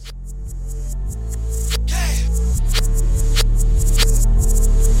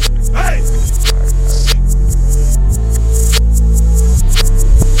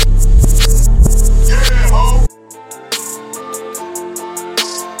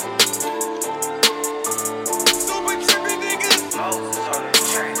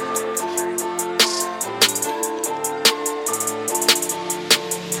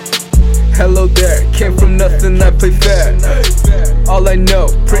came from nothing, I play fair. All I know,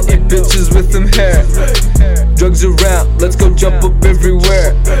 pretty bitches with them hair. Drugs around, let's go jump up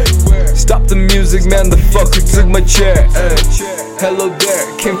everywhere. Stop the music, man, the fuck who took my chair. Hello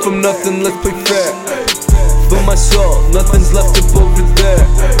there, came from nothing, let's play fair. For my soul, nothing's left up over there.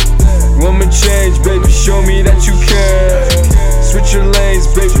 Want me change, baby, show me that you care. Switch your lanes,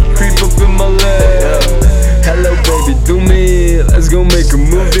 baby, creep up in my lane. Hello baby, do me, let's go make a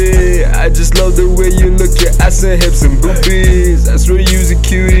movie. I just love the way you look, your ass and hips and boobies. That's where you's a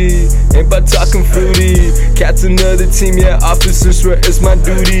cutie, ain't about talking fruity. Cat's another team, yeah, officer, swear it's my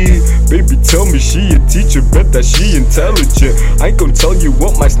duty. Baby, tell me she a teacher, bet that she intelligent. I ain't gon' tell you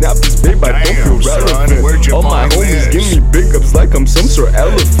what my snap is, babe, I don't feel relevant. All my homies give me big ups like I'm some sort of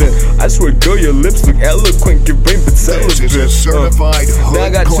elephant. I swear, girl, your lips look eloquent, give brain but celibate. Now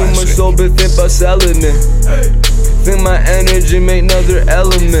I got too much soul, but think about selling it. Think my energy make another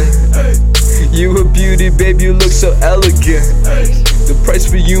element. You a beauty, babe, you look so elegant. The price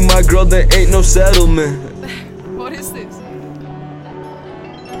for you, my girl, there ain't no settlement. What is this?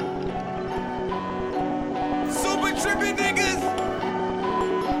 Super trippy niggas.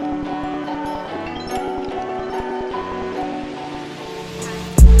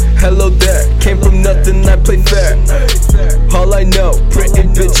 Hello there, came from nothing, I play fair. All I know, pretty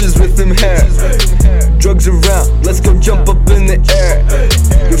bitches with them hair. Drugs around, let's go jump up in the air.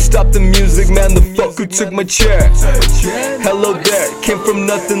 Yo, stop the music, man, the fuck who took my chair. Hello there, came from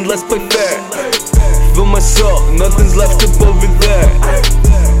nothing, let's play fair. Feel my soul, nothing's left up over there.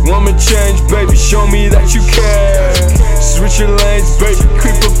 Want me change, baby, show me that you care. Switch your lanes, baby,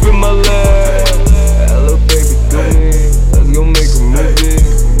 creep up in my lane. Hello baby, do me, let's go make a movie.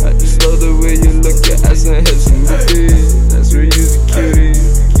 I just love the way you look, your ass and hips and boobies. That's where you's a cutie,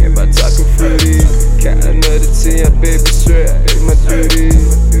 ain't about talking fruity. Cat another tea, baby, swear it's my duty.